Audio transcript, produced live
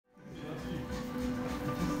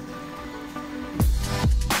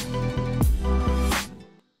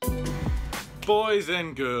Boys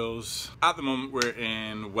and girls, at the moment we're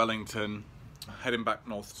in Wellington, heading back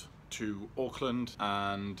north to Auckland,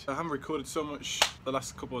 and I haven't recorded so much the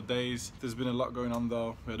last couple of days. There's been a lot going on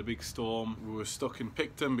though. We had a big storm. We were stuck in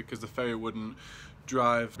Picton because the ferry wouldn't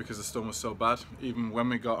drive because the storm was so bad. Even when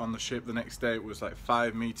we got on the ship the next day, it was like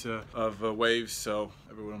 5 meters of waves, so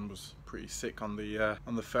everyone was pretty sick on the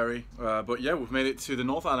ferry. But yeah, we've made it to the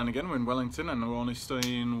North Island again. We're in Wellington and we're only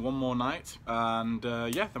staying one more night, and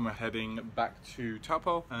yeah, then we're heading back to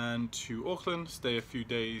Taupo and to Auckland, stay a few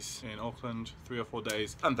days in Auckland, 3 or 4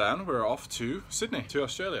 days, and then we're off to Sydney, to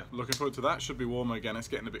Australia. Looking forward to that. Should be warmer again. It's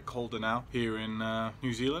getting a bit colder now here in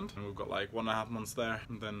New Zealand, and we've got like 1.5 months there,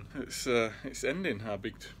 and then it's ending our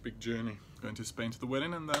big journey. Going to Spain to the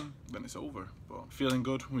wedding, and then it's over. But feeling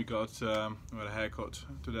good. We got a haircut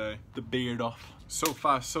today, the beard off. So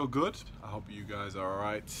far so good. I hope you guys are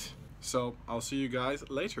alright. So I'll see you guys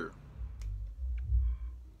later.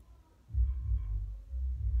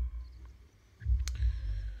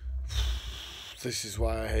 This is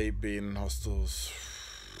why I hate being in hostels.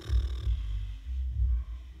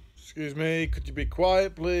 Excuse me, could you be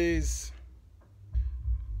quiet please?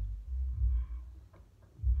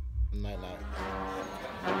 Night night.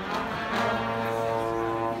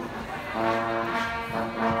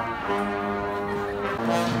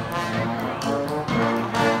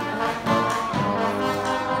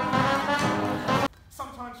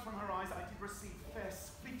 Sometimes from her eyes I did receive fair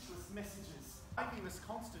speechless messages. I be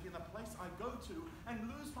misconstant in the place I go to and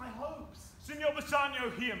lose my hopes. Signor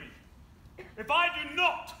Bassanio, hear me. If I do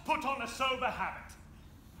not put on a sober habit.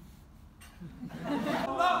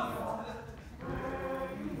 Love!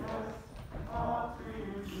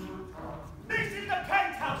 This is the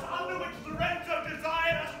penthouse under which Lorenzo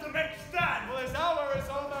desired us to make stand. Well, his hour is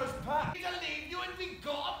almost past. To leave you and be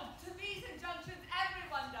gone? To these injunctions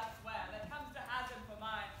everyone doth swear that comes to hazard for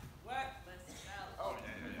my worthless self. Oh,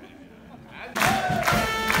 yeah.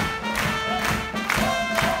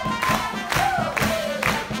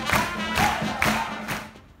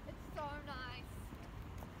 It's so nice.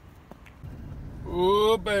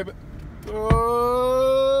 Oh, baby.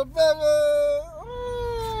 Oh, baby.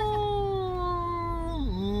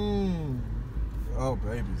 Oh,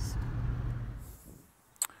 babies.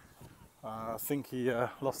 I think he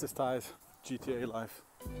lost his ties. GTA life.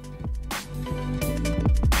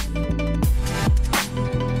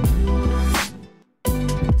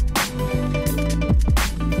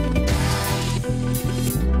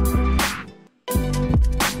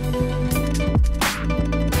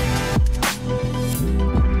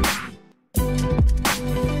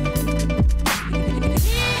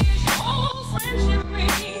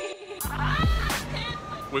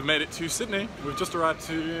 We've made it to Sydney. We've just arrived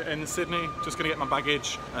in Sydney, just gonna get my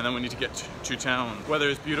baggage, and then we need to get to town. Weather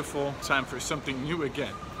is beautiful, time for something new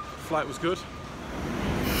again. Flight was good.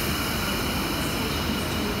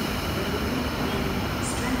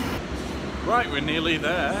 Right, we're nearly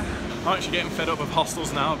there. I'm actually getting fed up of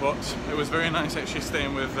hostels now, but it was very nice actually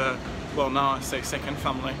staying with, well now I say second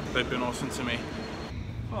family. They've been awesome to me.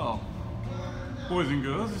 Well, boys and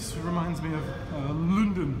girls, this reminds me of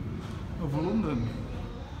London.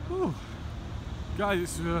 Ooh.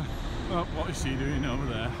 Guys, what is she doing over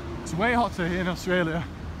there? It's way hotter here in Australia.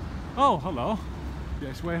 Oh, hello. Yeah,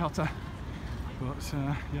 it's way hotter. But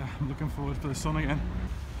yeah, I'm looking forward to the sun again.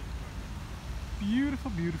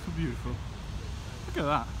 Beautiful, beautiful, beautiful. Look at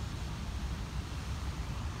that.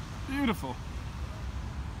 Beautiful.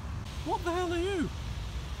 What the hell are you?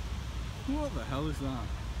 What the hell is that?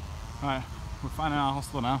 Alright, we're finding our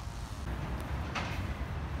hostel now.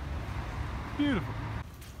 Beautiful.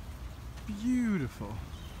 Beautiful.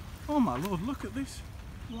 Oh my lord, look at this.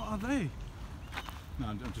 What are they? No,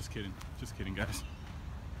 I'm just kidding. Just kidding, guys.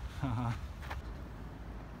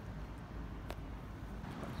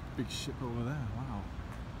 Big ship over there, wow.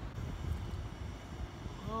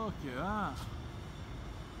 Look at that.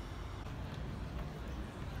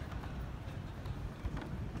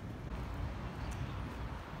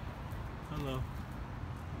 Hello.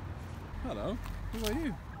 Hello. Who are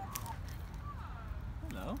you?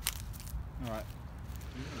 Hello. Alright.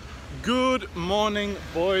 Good morning,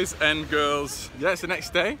 boys and girls. Yeah, it's the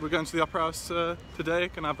next day. We're going to the Opera House today.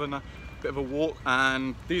 Gonna have a bit of a walk,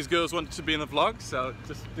 and these girls wanted to be in the vlog, so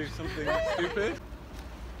just do something stupid.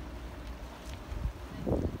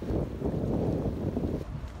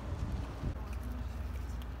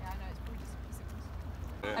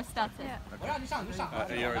 I've started. Yeah.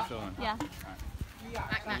 Okay. You're already filming? Yeah. Right.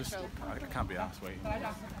 Act natural. I can't be asked waiting.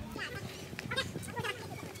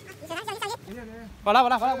 Voilà,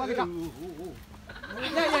 voilà, voilà, voilà,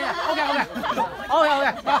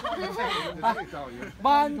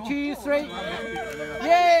 One, two, three.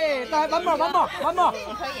 Yay! One more.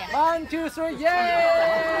 1, 2, 3.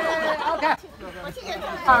 Yay! Okay.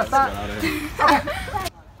 Start. Okay.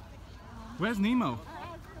 Where's Nemo?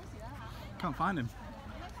 Can't find him.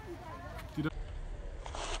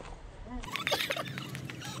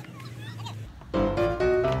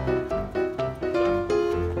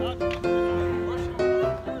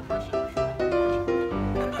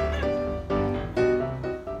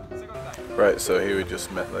 Right, so here we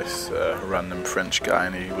just met this random French guy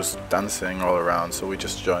and he was dancing all around, so we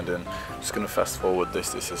just joined in. Just gonna fast forward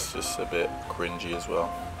this is just a bit cringy as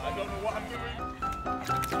well. I don't know what I'm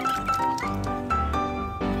doing.